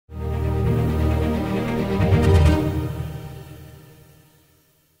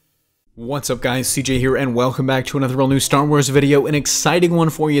What's up guys, CJ here and welcome back to another real new Star Wars video. An exciting one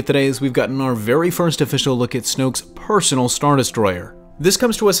for you today as we've gotten our very first official look at Snoke's personal Star Destroyer. This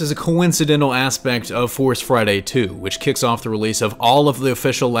comes to us as a coincidental aspect of Force Friday 2, which kicks off the release of all of the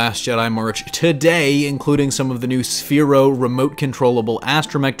official Last Jedi merch today, including some of the new Sphero remote controllable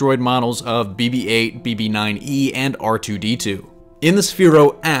astromech droid models of BB-8, BB-9E, and R2-D2. In the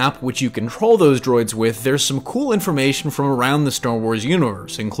Sphero app, which you control those droids with, there's some cool information from around the Star Wars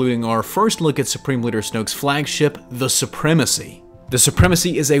universe, including our first look at Supreme Leader Snoke's flagship, the Supremacy. The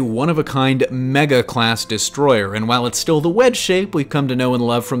Supremacy is a one-of-a-kind mega-class destroyer, and while it's still the wedge shape we've come to know and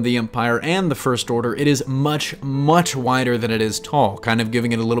love from the Empire and the First Order, it is much wider than it is tall, kind of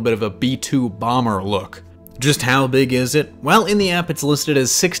giving it a little bit of a B-2 bomber look. Just how big is it? Well, in the app it's listed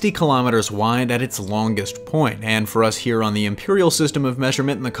as 60 kilometers wide at its longest point, and for us here on the Imperial system of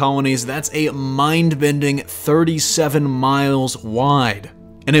measurement in the colonies, that's a mind-bending 37 miles wide.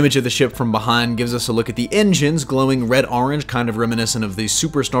 An image of the ship from behind gives us a look at the engines, glowing red-orange, kind of reminiscent of the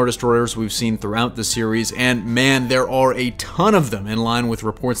Super Star Destroyers we've seen throughout the series, and man, there are a ton of them, in line with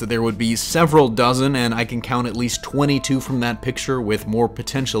reports that there would be several dozen, and I can count at least 22 from that picture, with more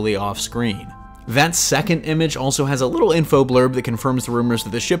potentially off-screen. That second image also has a little info blurb that confirms the rumors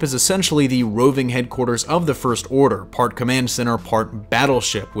that the ship is essentially the roving headquarters of the First Order, part command center, part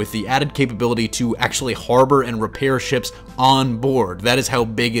battleship, with the added capability to actually harbor and repair ships on board. That is how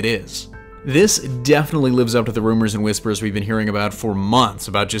big it is. This definitely lives up to the rumors and whispers we've been hearing about for months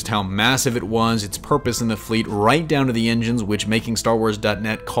about just how massive it was, its purpose in the fleet, right down to the engines, which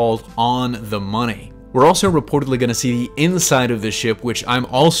MakingStarWars.net called on the money. We're also reportedly going to see the inside of the ship, which I'm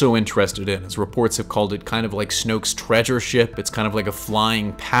also interested in, as reports have called it kind of like Snoke's treasure ship. It's kind of like a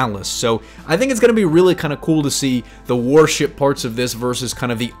flying palace. So I think it's going to be really kind of cool to see the warship parts of this versus kind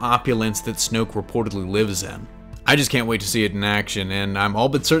of the opulence that Snoke reportedly lives in. I just can't wait to see it in action, and I'm all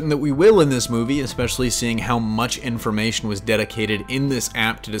but certain that we will in this movie, especially seeing how much information was dedicated in this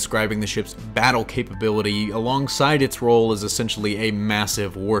app to describing the ship's battle capability alongside its role as essentially a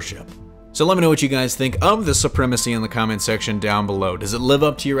massive warship. So let me know what you guys think of the Supremacy in the comment section down below. Does it live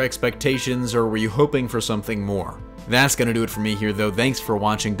up to your expectations, or were you hoping for something more? That's going to do it for me here though. Thanks for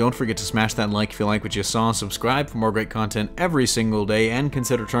watching. Don't forget to smash that like if you like what you saw, subscribe for more great content every single day, and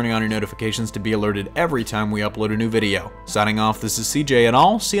consider turning on your notifications to be alerted every time we upload a new video. Signing off, this is CJ, and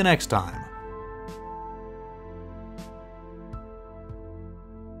I'll see you next time.